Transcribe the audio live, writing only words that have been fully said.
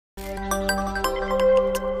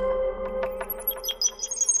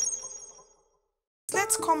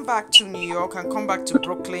come back to New York and come back to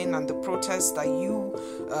Brooklyn and the protests that you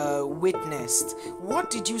witnessed.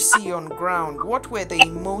 What did you see on ground? What were the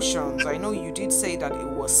emotions? I know you did say that it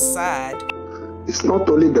was sad. It's not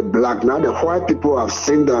only the black. Now the white people have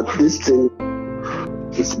seen that this thing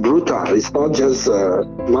is brutal. It's not just a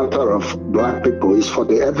matter of black people. It's for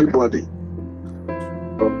everybody.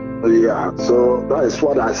 Yeah, so that is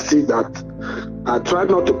what I see. That I try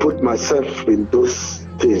not to put myself in those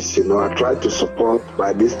things, you know. I try to support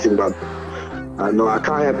by this thing, but I know I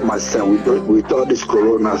can't help myself with all this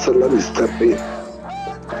corona, so let me step in,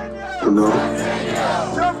 you know.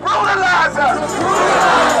 Brutalizer!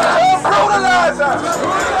 Brutalizer!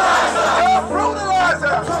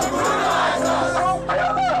 Brutalizer!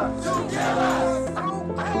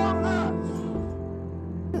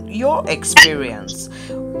 Your experience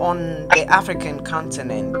on the African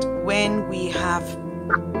continent when we have,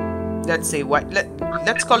 let's say,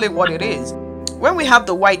 let's call it what it is. When we have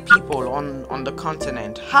the white people on the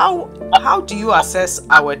continent, how do you assess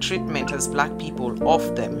our treatment as black people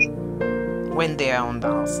of them when they are on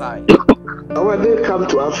our side? When they come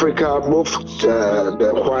to Africa, both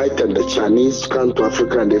the white and the Chinese come to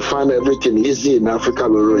Africa and they find everything easy in Africa.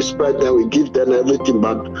 We respect them, we give them everything,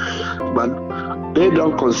 but they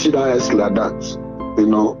don't consider us like that. You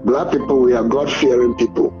know, black people, we are God-fearing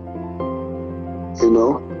people. You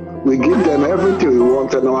know, we give them everything we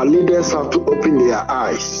want, and our leaders have to open their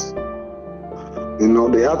eyes. You know,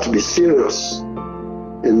 they have to be serious.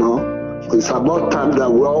 You know, it's about time that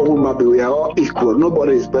we are all equal.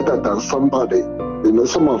 Nobody is better than somebody. You know,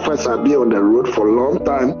 some of us have been on the road for a long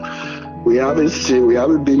time. We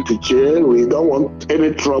haven't been to jail. We don't want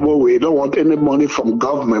any trouble. We don't want any money from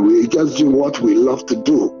government. We just do what we love to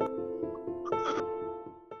do.